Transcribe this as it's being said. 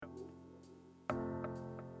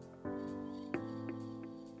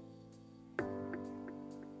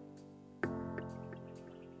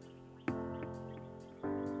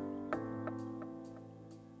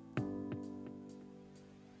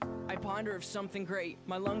ponder of something great.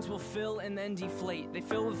 My lungs will fill and then deflate. They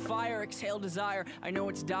fill with fire, exhale desire. I know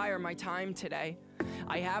it's dire, my time today.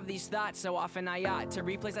 I have these thoughts so often I ought to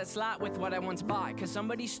replace that slot with what I once bought. Cause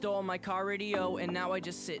somebody stole my car radio and now I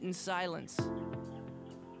just sit in silence.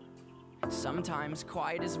 Sometimes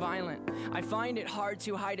quiet is violent. I find it hard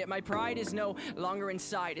to hide it. My pride is no longer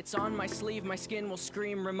inside. It's on my sleeve, my skin will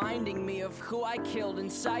scream, reminding me of who I killed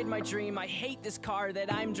inside my dream. I hate this car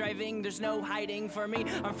that I'm driving. There's no hiding for me.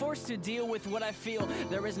 I'm forced to deal with what I feel.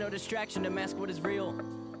 There is no distraction to mask what is real.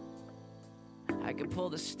 I could pull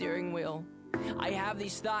the steering wheel. I have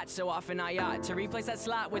these thoughts so often I ought to replace that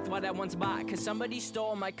slot with what I once bought. Cause somebody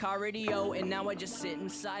stole my car radio and now I just sit in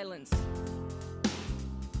silence.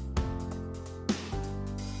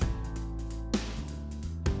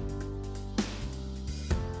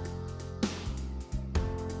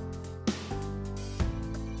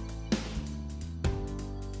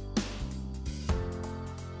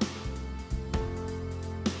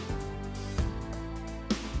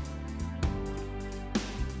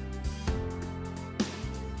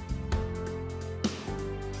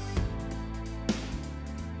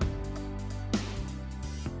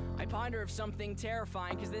 Of something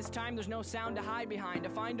terrifying, cause this time there's no sound to hide behind. To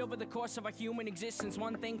find over the course of our human existence,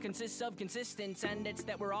 one thing consists of consistence, and it's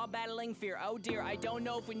that we're all battling fear. Oh dear, I don't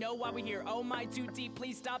know if we know why we're here. Oh my, too deep,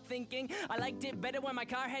 please stop thinking. I liked it better when my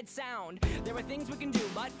car had sound. There are things we can do,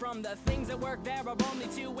 but from the things that work there are only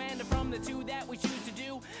two, and from the two that we choose to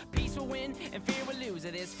do, peace will win and fear will lose.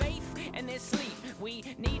 There's faith and there's sleep. We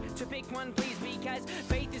need to pick one, please, because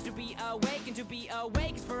faith is to be awake, and to be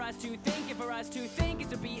awake is for us to think, and for us to think is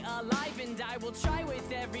to be alive. And I will try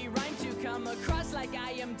with every rhyme to come across like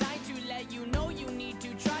I am dying to let you know you need to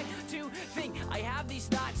try to think. I have these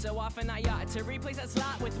thoughts so often I ought to replace that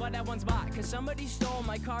slot with what I once bought. Cause somebody stole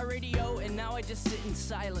my car radio and now I just sit in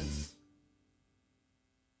silence.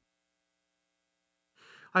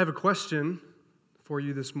 I have a question for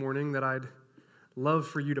you this morning that I'd love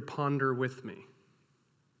for you to ponder with me.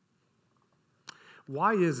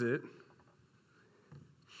 Why is it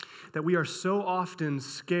that we are so often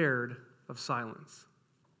scared of silence?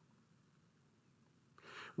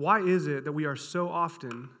 Why is it that we are so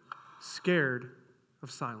often scared of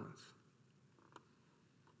silence?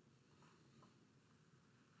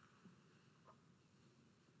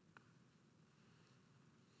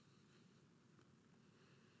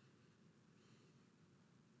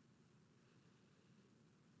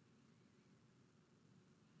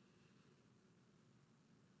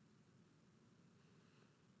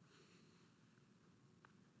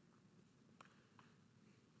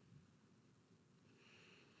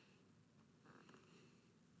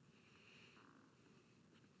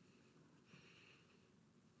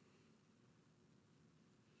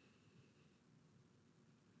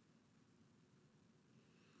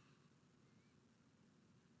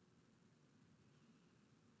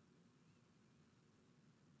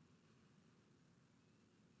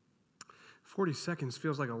 "40 seconds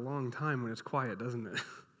feels like a long time when it's quiet, doesn't it?"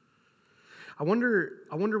 I wonder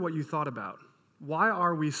what you thought about. Why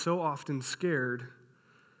are we so often scared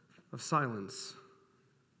of silence?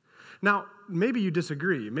 Now, maybe you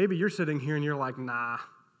disagree. Maybe you're sitting here and you're like, nah,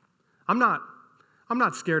 I'm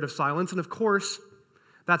not scared of silence. And of course,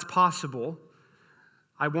 that's possible.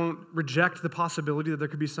 I won't reject the possibility that there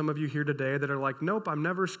could be some of you here today that are like, nope, I'm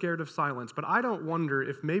never scared of silence. But I don't wonder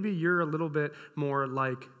if maybe you're a little bit more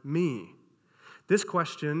like me. This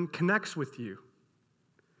question connects with you.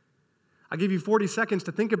 I give you 40 seconds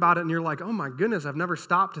to think about it, and you're like, oh my goodness, I've never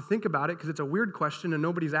stopped to think about it because it's a weird question and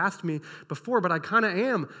nobody's asked me before, but I kind of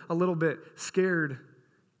am a little bit scared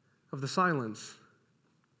of the silence.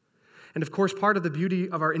 And of course, part of the beauty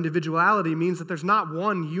of our individuality means that there's not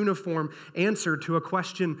one uniform answer to a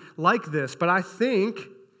question like this, but I think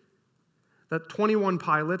that 21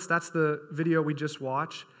 Pilots, that's the video we just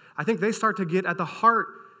watched, I think they start to get at the heart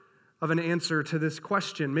of an answer to this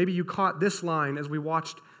question. Maybe you caught this line as we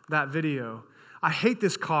watched that video. I hate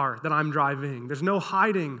this car that I'm driving. There's no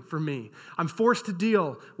hiding for me. I'm forced to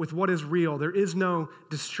deal with what is real. There is no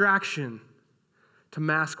distraction to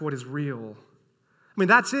mask what is real. I mean,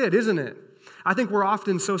 that's it, isn't it? I think we're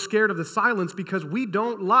often so scared of the silence because we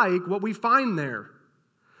don't like what we find there.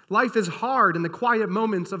 Life is hard, and the quiet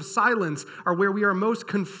moments of silence are where we are most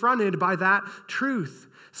confronted by that truth.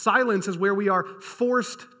 Silence is where we are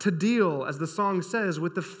forced to deal, as the song says,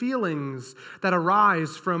 with the feelings that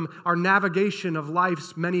arise from our navigation of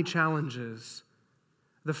life's many challenges.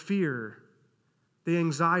 The fear, the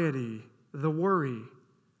anxiety, the worry,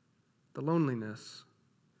 the loneliness.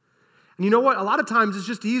 And you know what? A lot of times it's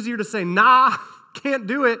just easier to say, nah, can't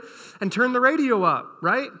do it, and turn the radio up,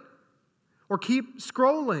 right? Or keep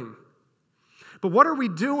scrolling. But what are we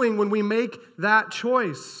doing when we make that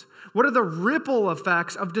choice? What are the ripple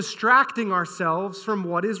effects of distracting ourselves from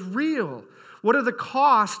what is real? What are the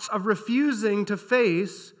costs of refusing to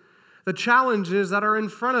face the challenges that are in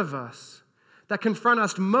front of us, that confront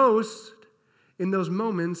us most in those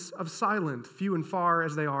moments of silence, few and far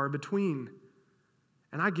as they are between?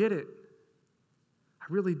 And I get it. I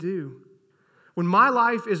really do. When my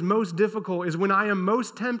life is most difficult is when I am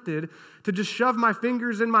most tempted to just shove my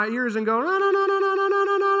fingers in my ears and go, no, no, no, no, no, no, no,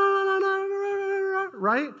 no, no, no, no,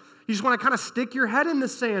 right? You just want to kind of stick your head in the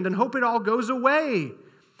sand and hope it all goes away.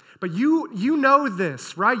 But you know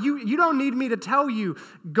this, right? You don't need me to tell you.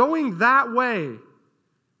 Going that way,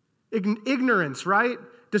 ignorance, right?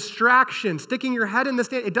 Distraction, sticking your head in the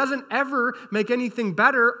sand, it doesn't ever make anything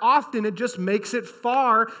better. Often it just makes it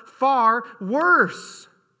far, far worse.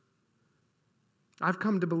 I've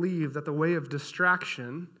come to believe that the way of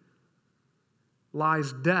distraction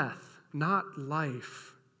lies death, not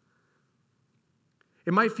life.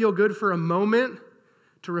 It might feel good for a moment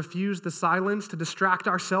to refuse the silence, to distract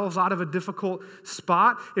ourselves out of a difficult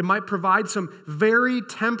spot. It might provide some very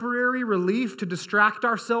temporary relief to distract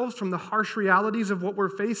ourselves from the harsh realities of what we're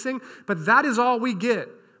facing, but that is all we get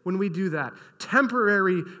when we do that.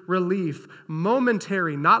 Temporary relief,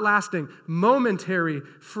 momentary, not lasting, momentary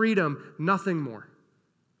freedom, nothing more.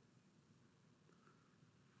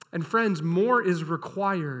 And friends, more is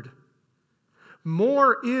required.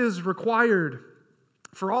 More is required.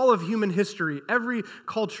 For all of human history, every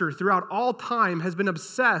culture throughout all time has been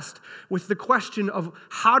obsessed with the question of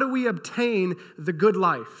how do we obtain the good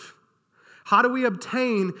life? How do we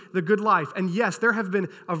obtain the good life? And yes, there have been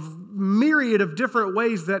a myriad of different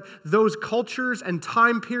ways that those cultures and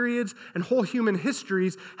time periods and whole human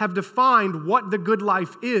histories have defined what the good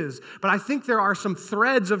life is. But I think there are some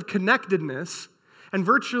threads of connectedness. And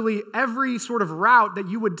virtually every sort of route that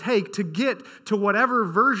you would take to get to whatever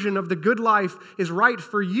version of the good life is right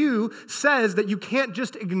for you says that you can't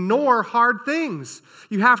just ignore hard things.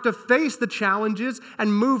 You have to face the challenges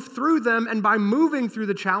and move through them. And by moving through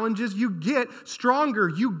the challenges, you get stronger.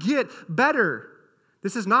 You get better.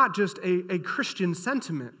 This is not just a Christian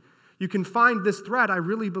sentiment. You can find this thread, I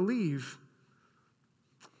really believe,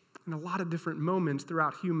 in a lot of different moments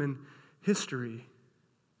throughout human history.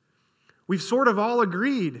 We've sort of all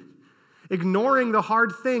agreed, ignoring the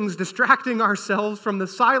hard things, distracting ourselves from the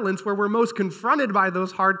silence where we're most confronted by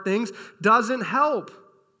those hard things doesn't help.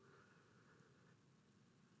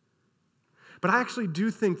 But I actually do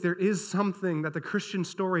think there is something that the Christian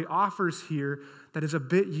story offers here that is a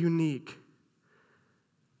bit unique.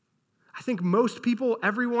 I think most people,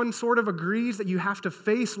 everyone sort of agrees that you have to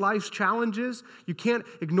face life's challenges. You can't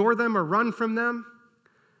ignore them or run from them.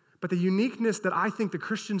 But the uniqueness that I think the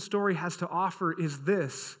Christian story has to offer is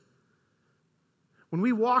this. When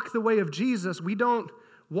we walk the way of Jesus, we don't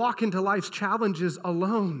walk into life's challenges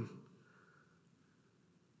alone.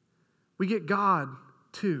 We get God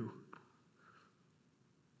too.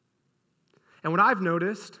 And what I've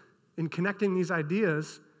noticed in connecting these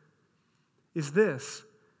ideas is this.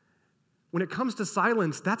 When it comes to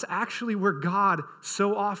silence, that's actually where God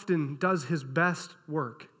so often does his best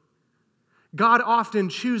work. God often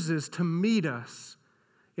chooses to meet us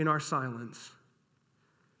in our silence.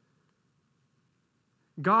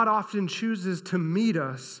 God often chooses to meet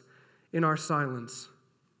us in our silence.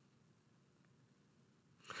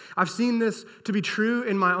 I've seen this to be true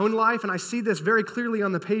in my own life, and I see this very clearly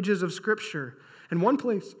on the pages of Scripture. And one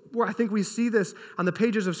place where I think we see this on the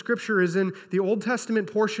pages of Scripture is in the Old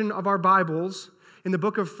Testament portion of our Bibles, in the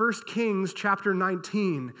book of 1 Kings, chapter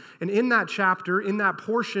 19. And in that chapter, in that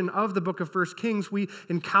portion of the book of 1 Kings, we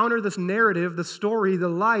encounter this narrative, the story, the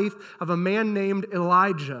life of a man named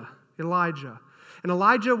Elijah. And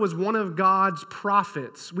Elijah was one of God's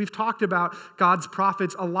prophets. We've talked about God's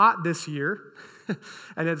prophets a lot this year.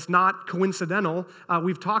 And it's not coincidental.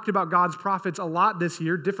 We've talked about God's prophets a lot this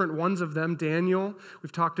year, different ones of them. Daniel,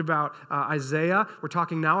 we've talked about Isaiah. We're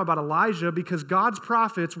talking now about Elijah because God's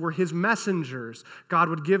prophets were his messengers. God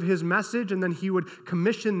would give his message and then he would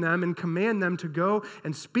commission them and command them to go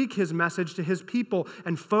and speak his message to his people.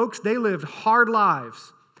 And folks, they lived hard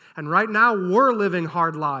lives. And right now we're living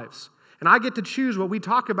hard lives. And I get to choose what we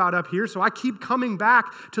talk about up here, so I keep coming back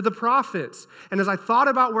to the prophets. And as I thought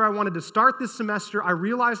about where I wanted to start this semester, I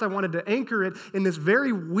realized I wanted to anchor it in this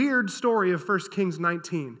very weird story of 1 Kings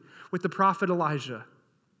 19 with the prophet Elijah.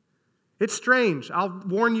 It's strange, I'll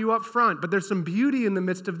warn you up front, but there's some beauty in the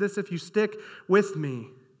midst of this if you stick with me.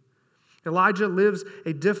 Elijah lives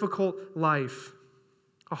a difficult life.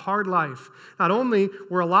 A hard life. Not only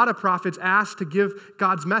were a lot of prophets asked to give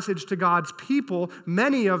God's message to God's people,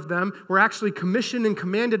 many of them were actually commissioned and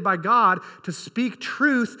commanded by God to speak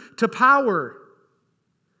truth to power.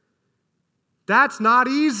 That's not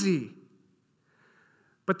easy.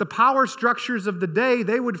 But the power structures of the day,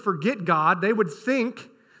 they would forget God. They would think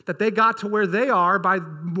that they got to where they are by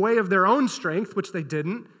way of their own strength, which they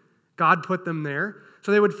didn't. God put them there.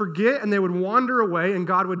 So they would forget and they would wander away, and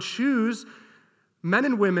God would choose men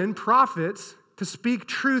and women, prophets, to speak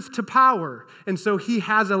truth to power. And so he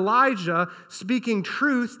has Elijah speaking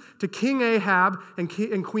truth to King Ahab and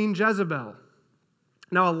Queen Jezebel.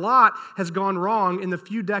 Now, a lot has gone wrong in the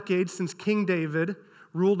few decades since King David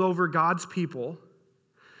ruled over God's people.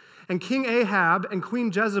 And King Ahab and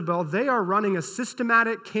Queen Jezebel, they are running a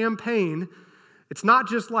systematic campaign. It's not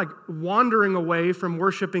just like wandering away from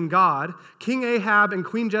worshiping God. King Ahab and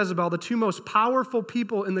Queen Jezebel, the two most powerful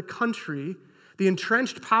people in the country, the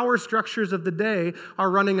entrenched power structures of the day, are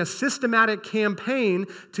running a systematic campaign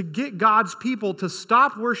to get God's people to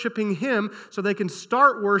stop worshiping him so they can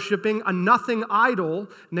start worshiping a nothing idol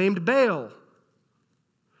named Baal.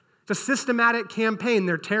 It's a systematic campaign.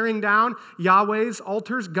 They're tearing down Yahweh's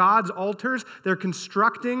altars, God's altars. They're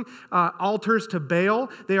constructing altars to Baal.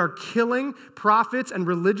 They are killing prophets and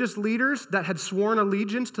religious leaders that had sworn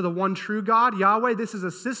allegiance to the one true God, Yahweh. This is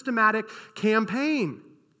a systematic campaign.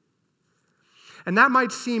 And that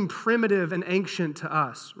might seem primitive and ancient to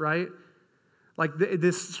us, right? Like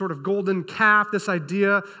this sort of golden calf, this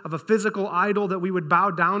idea of a physical idol that we would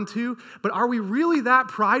bow down to. But are we really that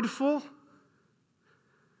prideful?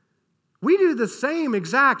 We do the same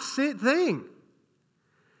exact thing.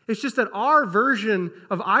 It's just that our version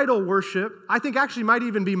of idol worship, I think, actually might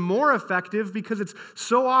even be more effective because it's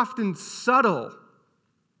so often subtle.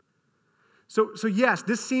 So yes,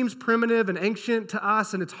 this seems primitive and ancient to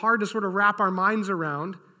us, and it's hard to sort of wrap our minds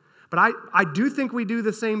around. But I do think we do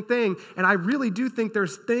the same thing, and I really do think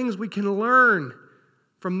there's things we can learn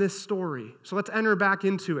from this story. So let's enter back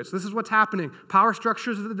into it. So this is what's happening. Power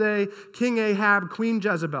structures of the day, King Ahab, Queen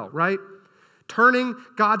Jezebel, right? Turning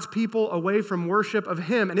God's people away from worship of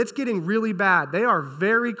him. And it's getting really bad. They are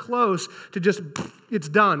very close to just, it's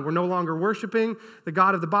done. We're no longer worshiping the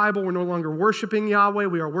God of the Bible. We're no longer worshiping Yahweh.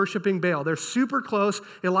 We are worshiping Baal. They're super close.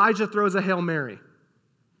 Elijah throws a Hail Mary,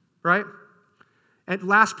 right? And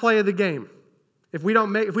last play of the game. If we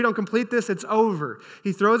don't complete this, it's over.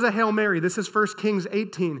 He throws a Hail Mary. This is 1 Kings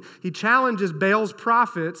 18. He challenges Baal's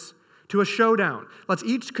prophets to a showdown. Let's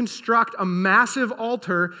each construct a massive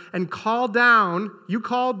altar and call down, you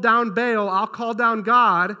call down Baal, I'll call down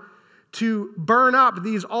God, to burn up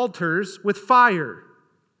these altars with fire.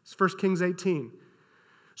 It's 1 Kings 18.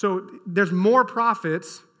 So there's more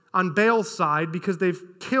prophets on Baal's side because they've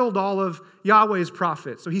killed all of Yahweh's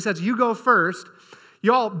prophets. So he says, you go first.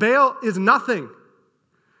 Y'all, Baal is nothing.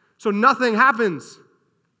 So nothing happens.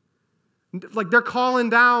 Like they're calling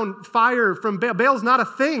down fire from Baal. Baal's not a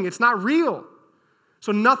thing. It's not real.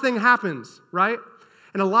 So nothing happens, right?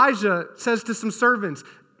 And Elijah says to some servants,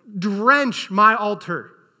 drench my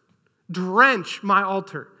altar. Drench my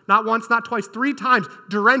altar. Not once, not twice, 3 times.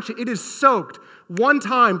 Drench it. It is soaked. One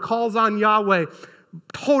time calls on Yahweh,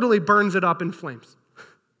 totally burns it up in flames.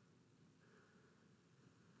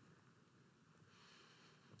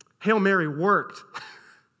 Hail Mary worked.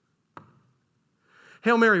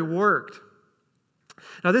 Hail Mary worked.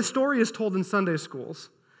 Now, this story is told in Sunday schools,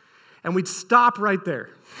 and we'd stop right there.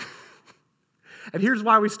 And here's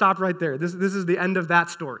why we stop right there. This is the end of that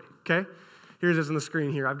story, okay? Here's it on the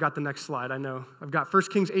screen here. I've got the next slide, I know. I've got 1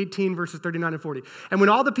 Kings 18, verses 39 and 40. And when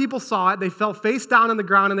all the people saw it, they fell face down on the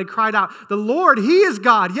ground, and they cried out, the Lord, he is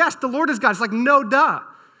God. Yes, the Lord is God. It's like, no duh.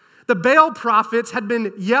 The Baal prophets had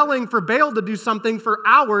been yelling for Baal to do something for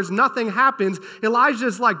hours. Nothing happens.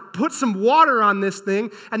 Elijah's like, put some water on this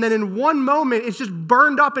thing. And then in one moment, it's just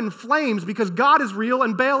burned up in flames because God is real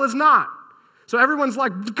and Baal is not. So everyone's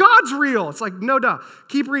like, God's real. It's like, no duh.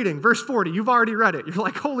 Keep reading. Verse 40. You've already read it. You're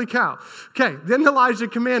like, holy cow. Okay. Then Elijah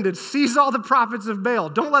commanded, seize all the prophets of Baal.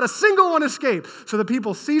 Don't let a single one escape. So the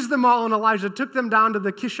people seized them all, and Elijah took them down to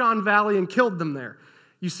the Kishon Valley and killed them there.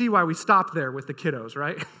 You see why we stopped there with the kiddos,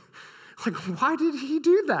 right? Like, why did he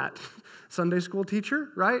do that? Sunday school teacher,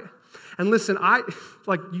 right? And listen,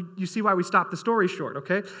 you see why we stopped the story short,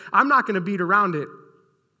 okay? I'm not going to beat around it.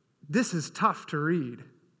 This is tough to read.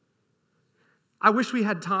 I wish we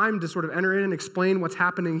had time to sort of enter in and explain what's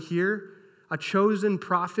happening here. A chosen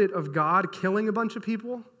prophet of God killing a bunch of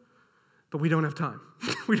people, but we don't have time.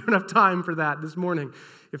 We don't have time for that this morning.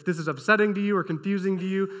 If this is upsetting to you or confusing to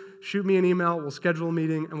you, shoot me an email, we'll schedule a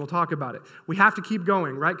meeting, and we'll talk about it. We have to keep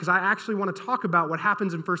going, right? Because I actually want to talk about what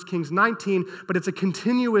happens in 1 Kings 19, but it's a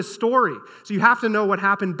continuous story. So you have to know what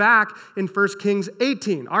happened back in 1 Kings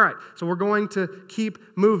 18. All right, so we're going to keep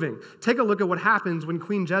moving. Take a look at what happens when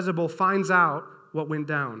Queen Jezebel finds out what went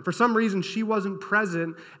down. For some reason, she wasn't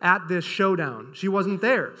present at this showdown. She wasn't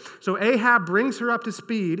there. So Ahab brings her up to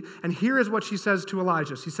speed, and here is what she says to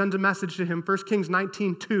Elijah. She sends a message to him, 1 Kings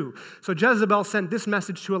 19:2. So Jezebel sent this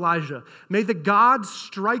message to Elijah: "May the gods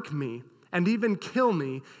strike me and even kill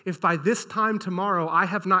me if by this time tomorrow I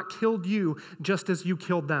have not killed you just as you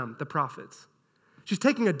killed them," the prophets. She's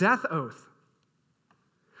taking a death oath.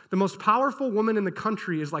 The most powerful woman in the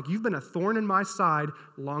country is like, "You've been a thorn in my side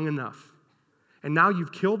long enough. And now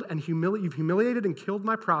you've killed and you've humiliated and killed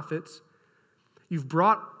my prophets. You've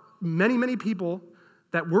brought many, many people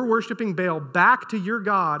that were worshiping Baal back to your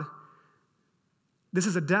God. This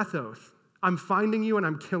is a death oath. I'm finding you and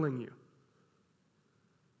I'm killing you."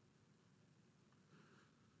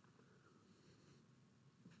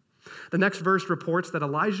 The next verse reports that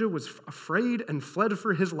Elijah was afraid and fled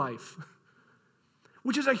for his life,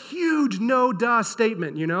 which is a huge no-duh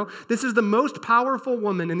statement, you know? This is the most powerful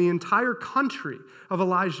woman in the entire country of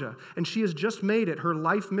Elijah, and she has just made it her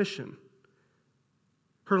life mission.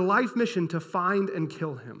 Her life mission to find and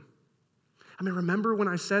kill him. I mean, remember when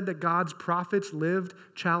I said that God's prophets lived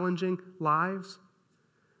challenging lives?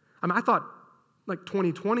 I thought like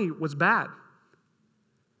 2020 was bad.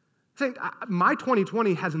 My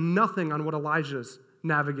 2020 has nothing on what Elijah's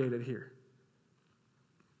navigated here.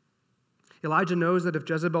 Elijah knows that if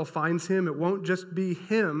Jezebel finds him, it won't just be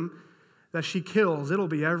him that she kills, it'll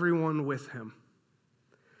be everyone with him.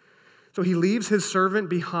 So he leaves his servant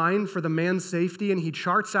behind for the man's safety, and he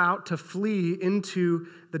charts out to flee into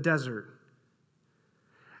the desert.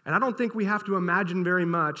 And I don't think we have to imagine very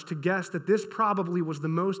much to guess that this probably was the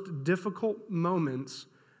most difficult moments.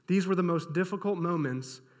 These were the most difficult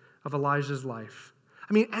moments of Elijah's life.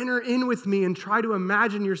 I mean, enter in with me and try to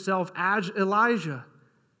imagine yourself as Elijah.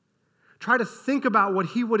 Try to think about what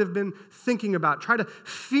he would have been thinking about. Try to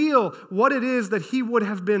feel what it is that he would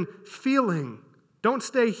have been feeling. Don't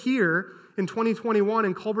stay here in 2021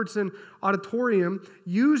 in Culbertson Auditorium.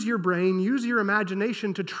 Use your brain, use your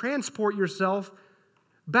imagination to transport yourself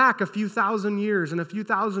back a few thousand years and a few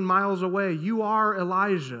thousand miles away. You are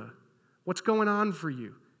Elijah. What's going on for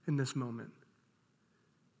you in this moment?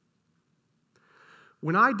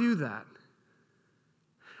 When I do that,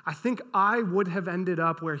 I think I would have ended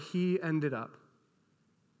up where he ended up,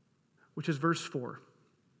 which is verse 4.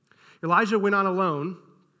 Elijah went on alone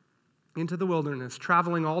into the wilderness,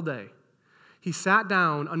 traveling all day. He sat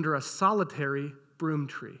down under a solitary broom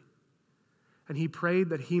tree, and he prayed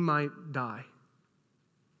that he might die.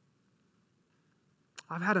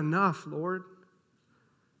 "I've had enough, Lord.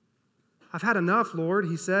 I've had enough, Lord,"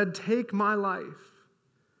 he said. "Take my life,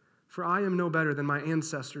 for I am no better than my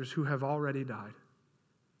ancestors who have already died."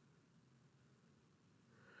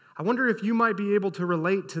 I wonder if you might be able to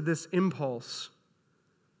relate to this impulse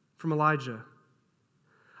from Elijah.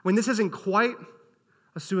 I mean, this isn't quite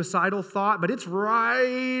a suicidal thought, but it's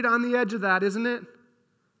right on the edge of that, isn't it?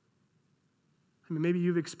 I mean, maybe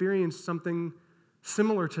you've experienced something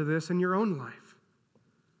similar to this in your own life.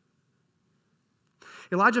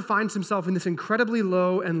 Elijah finds himself in this incredibly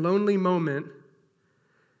low and lonely moment,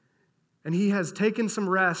 and he has taken some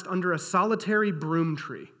rest under a solitary broom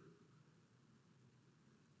tree.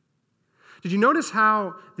 Did you notice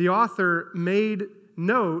how the author made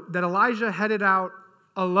note that Elijah headed out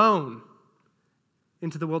alone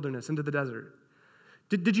into the wilderness, into the desert?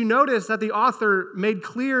 Did you notice that the author made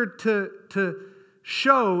clear to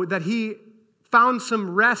show that he found some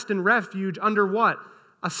rest and refuge under what?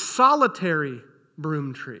 A solitary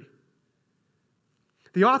broom tree.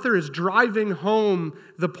 The author is driving home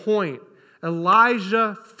the point.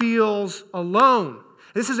 Elijah feels alone.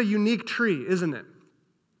 This is a unique tree, isn't it?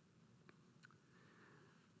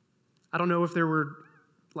 I don't know if there were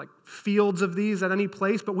like fields of these at any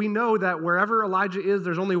place, but we know that wherever Elijah is,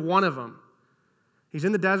 there's only one of them. He's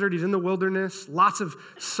in the desert, he's in the wilderness, lots of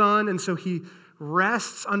sun, and so he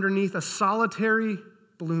rests underneath a solitary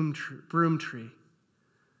broom tree.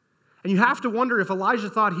 And you have to wonder if Elijah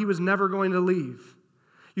thought he was never going to leave.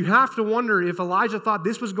 You have to wonder if Elijah thought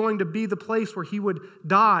this was going to be the place where he would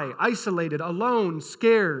die, isolated, alone,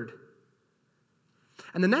 scared.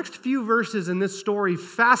 And the next few verses in this story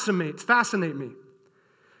fascinate me.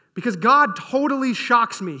 Because God totally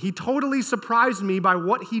shocks me. He totally surprised me by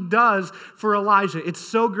what he does for Elijah. It's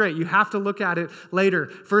so great. You have to look at it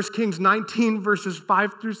later. 1 Kings 19, verses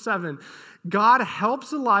 5 through 7. God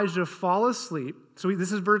helps Elijah fall asleep So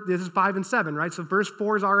this is 5 and 7, right? So verse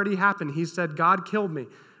 4 has already happened. He said, God killed me,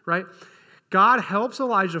 right? God helps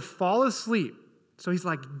Elijah fall asleep. So he's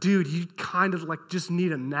like, dude, you kind of like just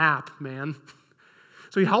need a nap, man.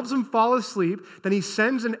 So he helps him fall asleep. Then he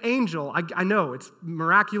sends an angel. I know, it's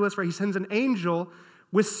miraculous, right? He sends an angel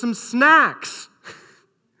with some snacks.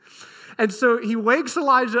 And so he wakes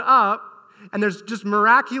Elijah up, and there's just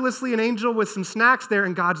miraculously an angel with some snacks there,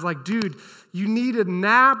 and God's like, dude, you need a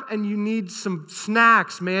nap and you need some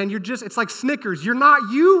snacks, man. It's like Snickers. You're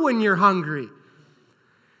not you when you're hungry.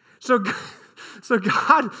 So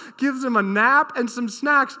God gives him a nap and some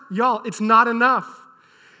snacks. Y'all, it's not enough.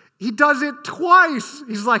 He does it twice.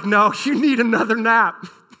 He's like, no, you need another nap.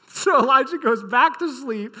 So Elijah goes back to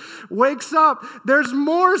sleep, wakes up, there's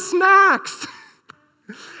more snacks.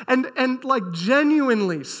 And like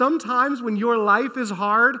genuinely, sometimes when your life is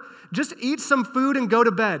hard, just eat some food and go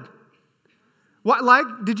to bed.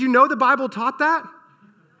 Did you know the Bible taught that?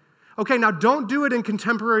 Okay, now don't do it in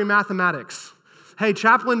contemporary mathematics. Hey,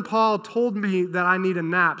 Chaplain Paul told me that I need a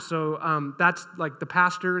nap, so that's like the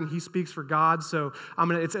pastor, and he speaks for God, so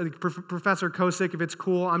it's Professor Kosick, if it's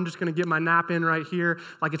cool, I'm just gonna get my nap in right here.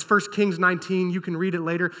 Like it's 1 Kings 19, you can read it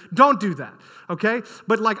later. Don't do that, okay?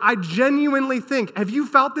 But like I genuinely think, have you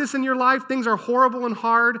felt this in your life? Things are horrible and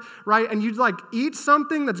hard, right? And you like eat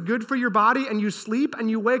something that's good for your body, and you sleep, and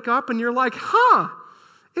you wake up, and you're like,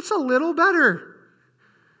 it's a little better.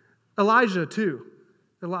 Elijah too.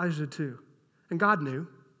 And God knew.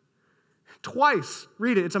 Twice.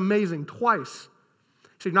 Read it. It's amazing. Twice.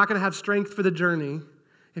 So you're not going to have strength for the journey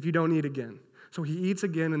if you don't eat again. So he eats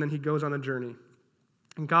again, and then he goes on a journey.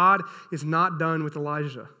 And God is not done with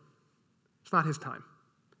Elijah. It's not his time.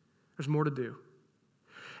 There's more to do.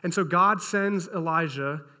 And so God sends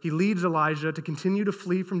Elijah. He leads Elijah to continue to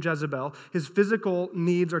flee from Jezebel. His physical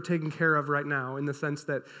needs are taken care of right now in the sense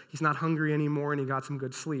that he's not hungry anymore and he got some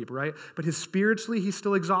good sleep, right? But spiritually, he's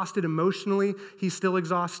still exhausted. Emotionally, he's still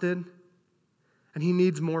exhausted. And he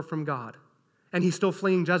needs more from God. And he's still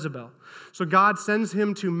fleeing Jezebel. So God sends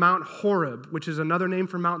him to Mount Horeb, which is another name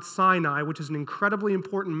for Mount Sinai, which is an incredibly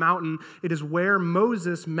important mountain. It is where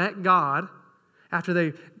Moses met God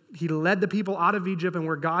after he led the people out of Egypt and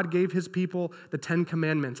where God gave his people the 10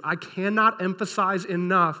 Commandments. I cannot emphasize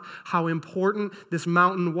enough how important this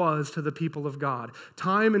mountain was to the people of God.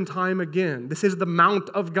 Time and time again, this is the Mount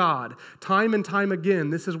of God. Time and time again,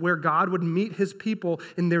 this is where God would meet his people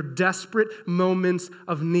in their desperate moments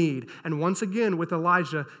of need. And once again, with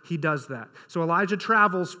Elijah, he does that. So Elijah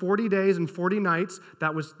travels 40 days and 40 nights.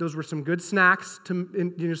 Those were some good snacks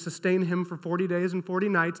to sustain him for 40 days and 40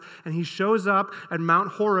 nights. And he shows up at Mount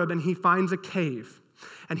Horeb, and he finds a cave.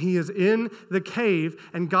 And he is in the cave,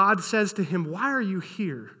 and God says to him, why are you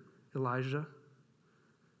here, Elijah?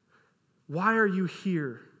 Why are you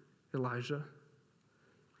here, Elijah?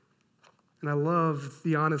 And I love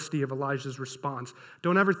the honesty of Elijah's response.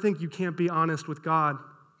 Don't ever think you can't be honest with God.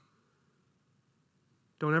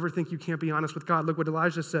 Don't ever think you can't be honest with God. Look what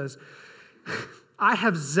Elijah says. I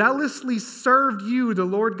have zealously served you, the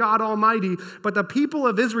Lord God Almighty, but the people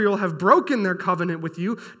of Israel have broken their covenant with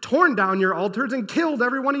you, torn down your altars, and killed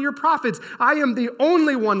every one of your prophets. I am the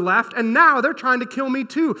only one left, and now they're trying to kill me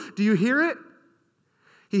too. Do you hear it?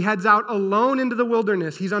 He heads out alone into the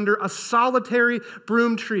wilderness. He's under a solitary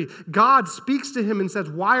broom tree. God speaks to him and says,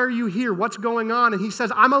 why are you here? What's going on? And he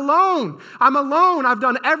says, I'm alone. I'm alone. I've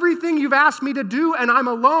done everything you've asked me to do, and I'm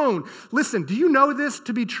alone. Listen, do you know this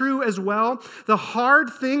to be true as well? The hard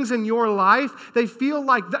things in your life, they feel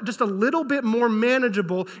like just a little bit more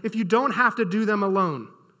manageable if you don't have to do them alone.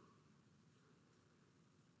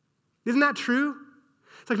 Isn't that true?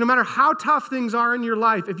 It's like no matter how tough things are in your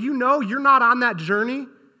life, if you know you're not on that journey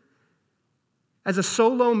as a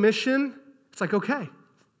solo mission, it's like, okay,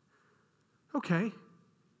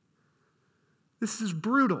 this is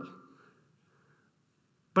brutal,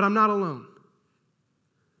 but I'm not alone.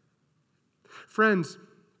 Friends,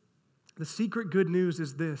 the secret good news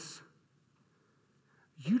is this.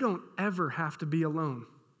 You don't ever have to be alone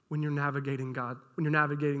when you're navigating God, when you're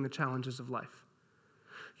navigating the challenges of life.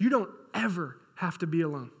 You don't ever have to be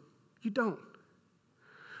alone. You don't.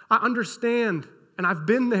 I understand, and I've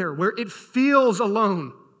been there, where it feels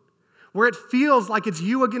alone, where it feels like it's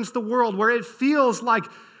you against the world, where it feels like,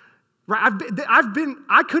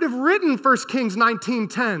 I could have written 1 Kings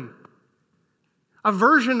 19:10, a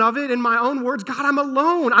version of it in my own words. God, I'm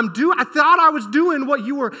alone. I thought I was doing what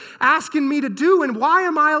you were asking me to do, and why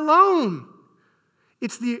am I alone?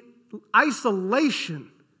 It's the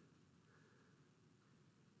isolation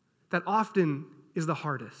that often is the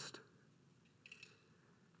hardest.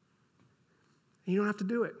 You don't have to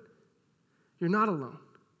do it. You're not alone.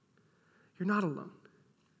 You're not alone.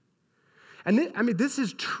 And this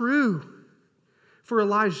is true for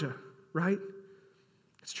Elijah, right?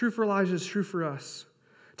 It's true for Elijah, it's true for us.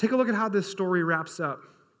 Take a look at how this story wraps up.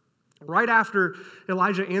 Right after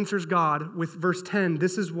Elijah answers God with verse 10,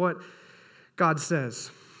 this is what God says.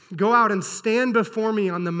 Go out and stand before me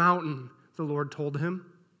on the mountain, the Lord told him.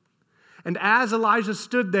 And as Elijah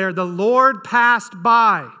stood there, the Lord passed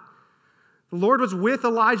by. The Lord was with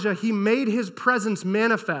Elijah. He made his presence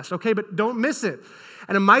manifest. Okay, but don't miss it.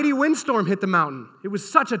 And a mighty windstorm hit the mountain. It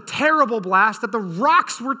was such a terrible blast that the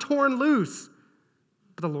rocks were torn loose.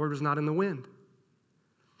 But the Lord was not in the wind.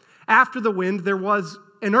 After the wind, there was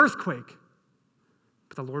an earthquake.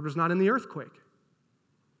 But the Lord was not in the earthquake.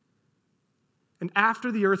 And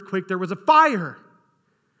after the earthquake, there was a fire.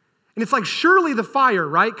 And it's like, surely the fire,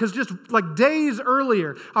 right? Because just like days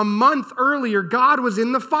earlier, a month earlier, God was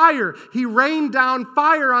in the fire. He rained down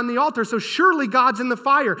fire on the altar. So surely God's in the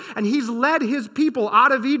fire. And he's led his people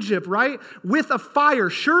out of Egypt, right? With a fire.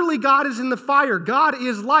 Surely God is in the fire. God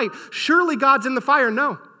is light. Surely God's in the fire.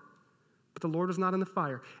 No. But the Lord was not in the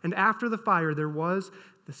fire. And after the fire, there was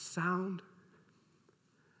the sound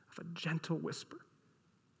of a gentle whisper.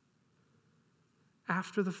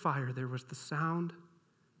 After the fire, there was the sound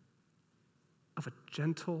of a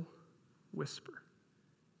gentle whisper.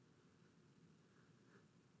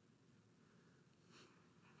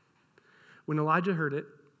 When Elijah heard it,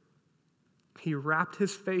 he wrapped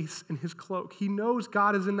his face in his cloak. He knows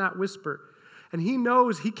God is in that whisper, and he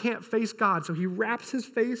knows he can't face God, so he wraps his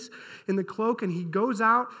face in the cloak, and he goes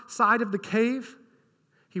outside of the cave.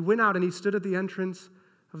 He went out and he stood at the entrance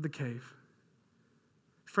of the cave.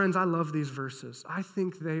 Friends, I love these verses. I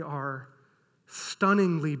think they are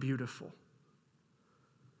stunningly beautiful.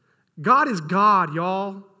 God is God,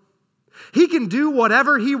 y'all. He can do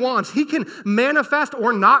whatever he wants. He can manifest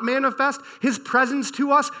or not manifest his presence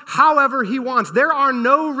to us however he wants. There are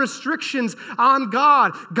no restrictions on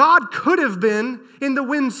God. God could have been in the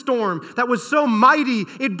windstorm that was so mighty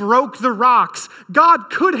it broke the rocks. God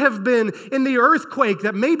could have been in the earthquake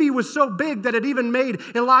that maybe was so big that it even made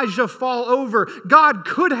Elijah fall over. God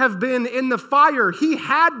could have been in the fire. He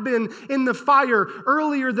had been in the fire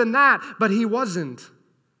earlier than that, but he wasn't.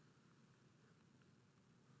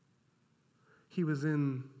 He was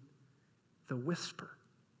in the whisper,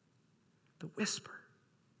 a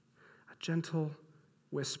gentle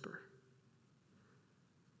whisper.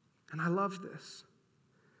 And I love this.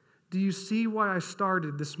 Do you see why I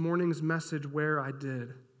started this morning's message where I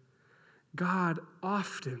did? God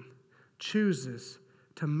often chooses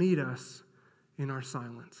to meet us in our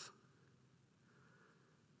silence.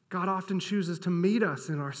 God often chooses to meet us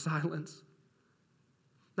in our silence.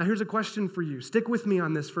 Now here's a question for you. Stick with me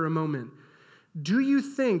on this for a moment. Do you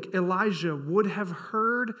think Elijah would have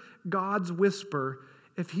heard God's whisper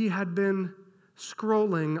if he had been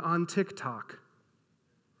scrolling on TikTok?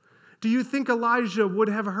 Do you think Elijah would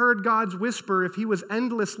have heard God's whisper if he was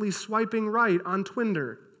endlessly swiping right on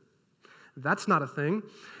Twinder? That's not a thing.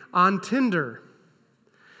 On Tinder.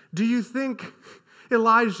 Do you think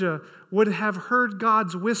Elijah would have heard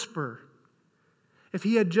God's whisper if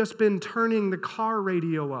he had just been turning the car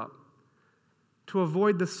radio up to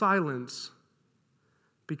avoid the silence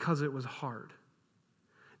because it was hard?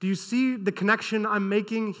 Do you see the connection I'm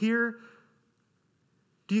making here?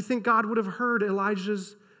 Do you think God would have heard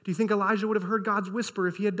Do you think Elijah would have heard God's whisper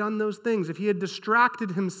if he had done those things, if he had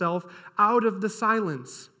distracted himself out of the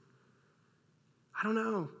silence? I don't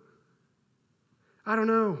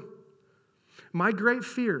know. My great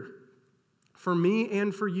fear for me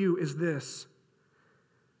and for you is this.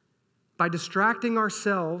 By distracting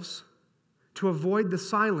ourselves to avoid the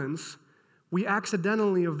silence, we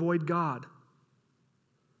accidentally avoid God.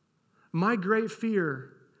 My great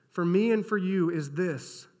fear for me and for you is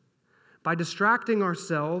this. By distracting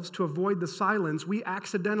ourselves to avoid the silence, we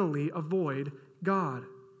accidentally avoid God.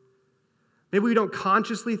 Maybe we don't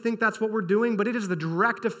consciously think that's what we're doing, but it is the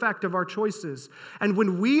direct effect of our choices. And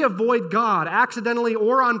when we avoid God, accidentally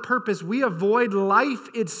or on purpose, we avoid life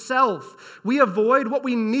itself. We avoid what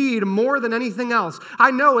we need more than anything else.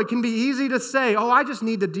 I know it can be easy to say, I just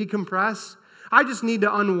need to decompress. I just need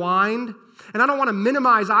to unwind. And I don't want to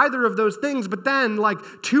minimize either of those things, but then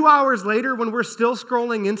 2 hours later when we're still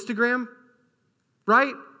scrolling Instagram,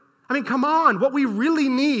 right? I mean, come on, what we really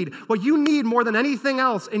need, what you need more than anything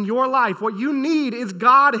else in your life, what you need is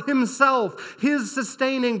God himself, his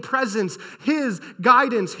sustaining presence, his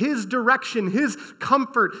guidance, his direction, his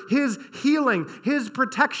comfort, his healing, his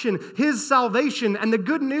protection, his salvation. And the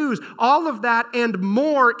good news, all of that and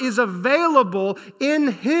more is available in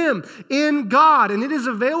him, in God. And it is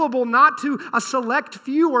available not to a select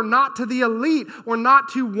few or not to the elite or not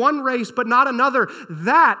to one race but not another.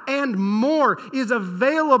 That and more is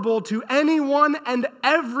available to anyone and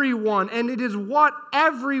everyone, and it is what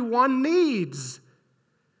everyone needs.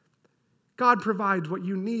 God provides what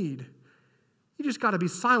you need. You just got to be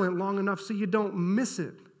silent long enough so you don't miss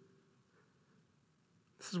it.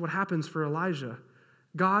 This is what happens for Elijah.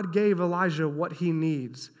 God gave Elijah what he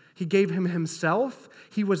needs. He gave him himself.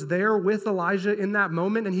 He was there with Elijah in that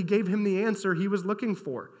moment, and he gave him the answer he was looking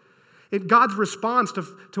for. God's response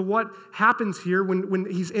to what happens here when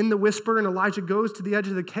he's in the whisper and Elijah goes to the edge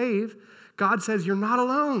of the cave, God says, you're not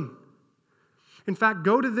alone. In fact,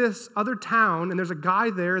 go to this other town, and there's a guy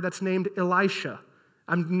there that's named Elisha.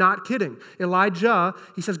 I'm not kidding. Elijah,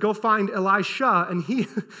 he says, go find Elisha, and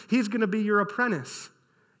he's going to be your apprentice.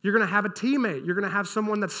 You're going to have a teammate. You're going to have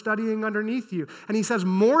someone that's studying underneath you. And he says,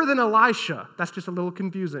 more than Elisha. That's just a little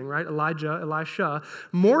confusing, right? Elijah, Elisha.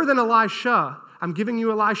 More than Elisha. I'm giving you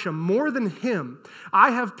Elisha. More than him. I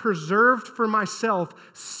have preserved for myself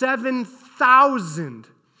 7,000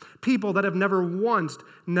 people that have never once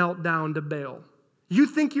knelt down to Baal. You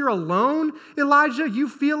think you're alone, Elijah? You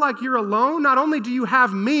feel like you're alone? Not only do you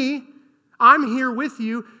have me, I'm here with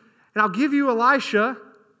you, and I'll give you Elisha.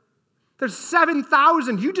 There's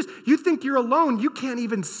 7,000. You think you're alone. You can't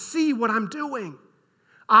even see what I'm doing.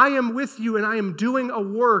 I am with you, and I am doing a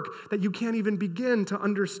work that you can't even begin to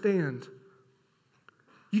understand.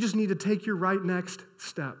 You just need to take your right next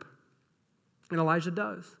step. And Elijah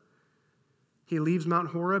does. He leaves Mount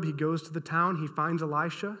Horeb. He goes to the town. He finds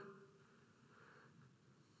Elisha.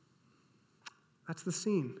 That's the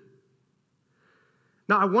scene.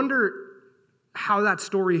 Now, I wonder how that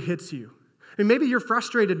story hits you. I mean, maybe you're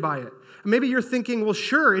frustrated by it. Maybe you're thinking, well,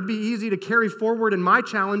 sure, it'd be easy to carry forward in my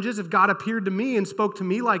challenges if God appeared to me and spoke to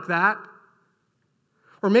me like that.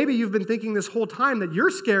 Or maybe you've been thinking this whole time that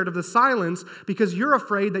you're scared of the silence because you're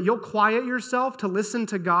afraid that you'll quiet yourself to listen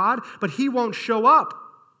to God, but he won't show up.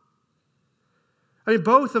 I mean,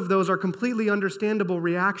 both of those are completely understandable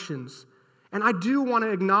reactions. And I do want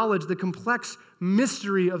to acknowledge the complex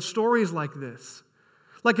mystery of stories like this.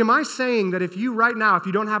 Like, am I saying that if you right now, if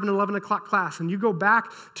you don't have an 11 o'clock class and you go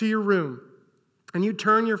back to your room and you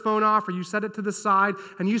turn your phone off or you set it to the side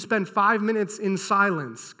and you spend 5 minutes in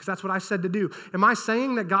silence, because that's what I said to do, am I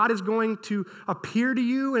saying that God is going to appear to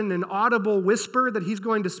you in an audible whisper that he's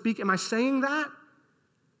going to speak? Am I saying that?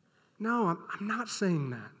 No, I'm not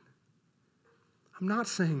saying that. I'm not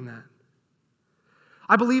saying that.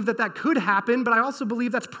 I believe that could happen, but I also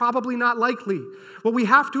believe that's probably not likely. What we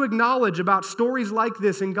have to acknowledge about stories like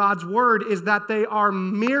this in God's Word is that they are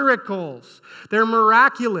miracles. They're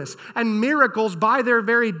miraculous. And miracles, by their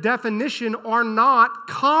very definition, are not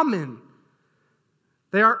common.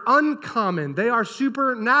 They are uncommon. They are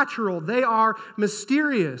supernatural. They are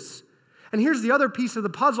mysterious. And here's the other piece of the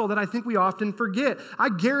puzzle that I think we often forget. I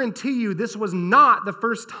guarantee you this was not the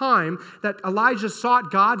first time that Elijah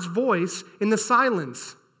sought God's voice in the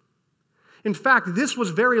silence. In fact, this was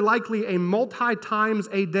very likely a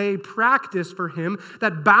multi-times-a-day practice for him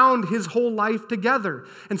that bound his whole life together.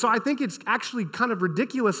 And so I think it's actually kind of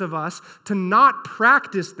ridiculous of us to not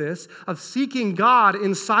practice this of seeking God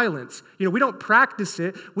in silence. You know, we don't practice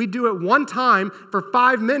it. We do it one time for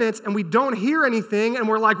 5 minutes and we don't hear anything and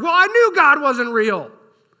we're like, well, I knew God wasn't real.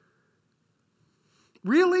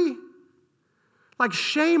 Really? Like,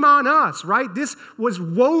 shame on us, right? This was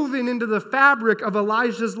woven into the fabric of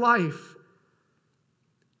Elijah's life.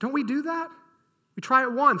 Don't we do that? We try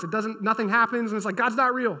it once, nothing happens, and it's like, God's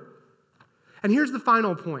not real. And here's the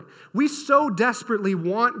final point. We so desperately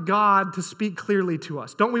want God to speak clearly to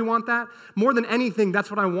us. Don't we want that? More than anything, that's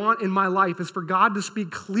what I want in my life, is for God to speak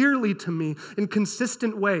clearly to me in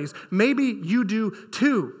consistent ways. Maybe you do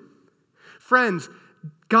too. Friends,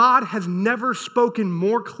 God has never spoken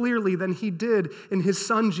more clearly than he did in his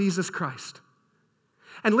Son, Jesus Christ.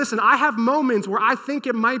 And listen, I have moments where I think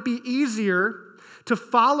it might be easier to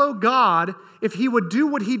follow God if he would do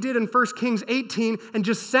what he did in 1 Kings 18 and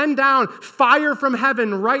just send down fire from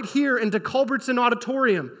heaven right here into Culbertson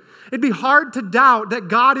Auditorium. It'd be hard to doubt that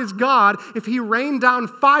God is God if he rained down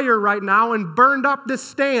fire right now and burned up this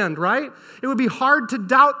stand, right? It would be hard to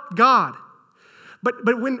doubt God. But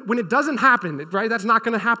when it doesn't happen, right, that's not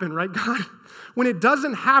going to happen, right? God, when it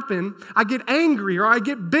doesn't happen, I get angry or I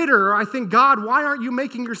get bitter or I think, God, why aren't you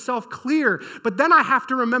making yourself clear? But then I have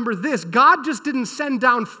to remember this. God just didn't send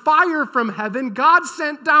down fire from heaven. God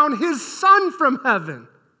sent down his Son from heaven.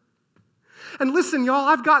 And listen, y'all,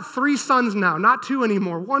 I've got 3 sons now, not 2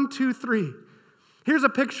 anymore. 1, 2, 3. Here's a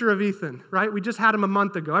picture of Ethan, right? We just had him a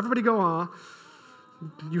month ago. Everybody go, aw.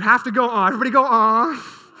 You have to go, aw. Everybody go,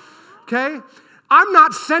 aw. Okay? I'm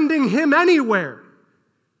not sending him anywhere.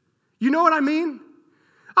 You know what I mean?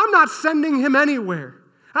 I'm not sending him anywhere.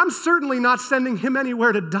 I'm certainly not sending him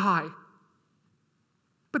anywhere to die.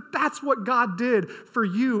 But that's what God did for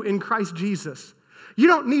you in Christ Jesus. You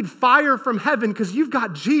don't need fire from heaven because you've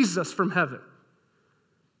got Jesus from heaven.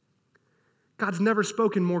 God's never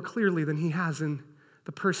spoken more clearly than he has in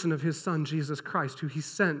the person of his Son, Jesus Christ, who he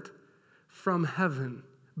sent from heaven,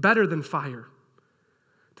 better than fire,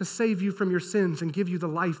 to save you from your sins and give you the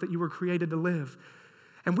life that you were created to live.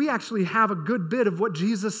 And we actually have a good bit of what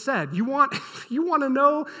Jesus said. You want to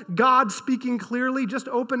know God speaking clearly? Just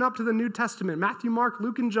open up to the New Testament, Matthew, Mark,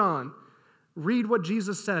 Luke, and John. Read what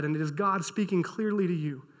Jesus said, and it is God speaking clearly to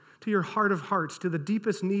you, to your heart of hearts, to the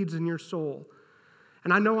deepest needs in your soul.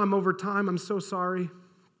 And I know I'm over time. I'm so sorry.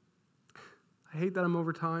 I hate that I'm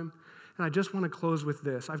over time. And I just want to close with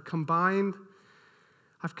this. I've combined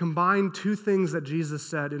 2 things that Jesus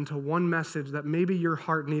said into one message that maybe your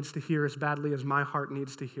heart needs to hear as badly as my heart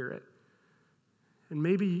needs to hear it. And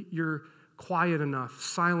maybe you're quiet enough,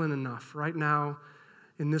 silent enough right now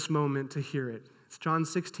in this moment to hear it. It's John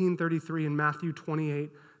 16:33 and Matthew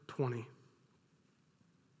 28:20. It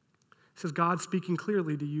says, God speaking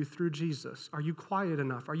clearly to you through Jesus. Are you quiet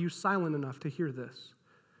enough? Are you silent enough to hear this?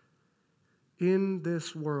 In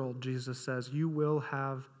this world, Jesus says, you will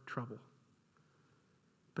have trouble.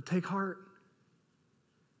 But take heart,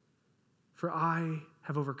 for I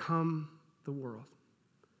have overcome the world,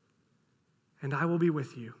 and I will be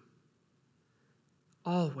with you,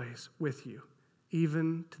 always with you,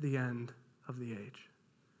 even to the end of the age.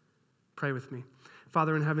 Pray with me.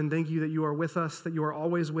 Father in heaven, thank you that you are with us, that you are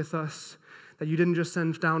always with us, that you didn't just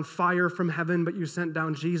send down fire from heaven, but you sent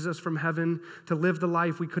down Jesus from heaven to live the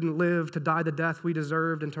life we couldn't live, to die the death we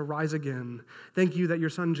deserved, and to rise again. Thank you that your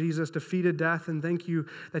Son Jesus defeated death, and thank you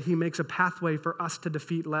that he makes a pathway for us to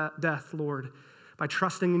defeat death, Lord. By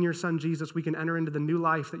trusting in your Son Jesus, we can enter into the new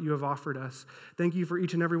life that you have offered us. Thank you for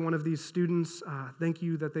each and every one of these students. Thank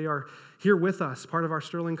you that they are here with us, part of our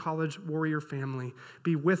Sterling College Warrior family.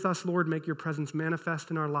 Be with us, Lord. Make your presence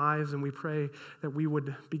manifest in our lives, and we pray that we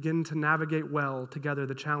would begin to navigate well together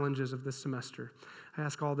the challenges of this semester. I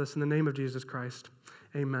ask all this in the name of Jesus Christ.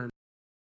 Amen.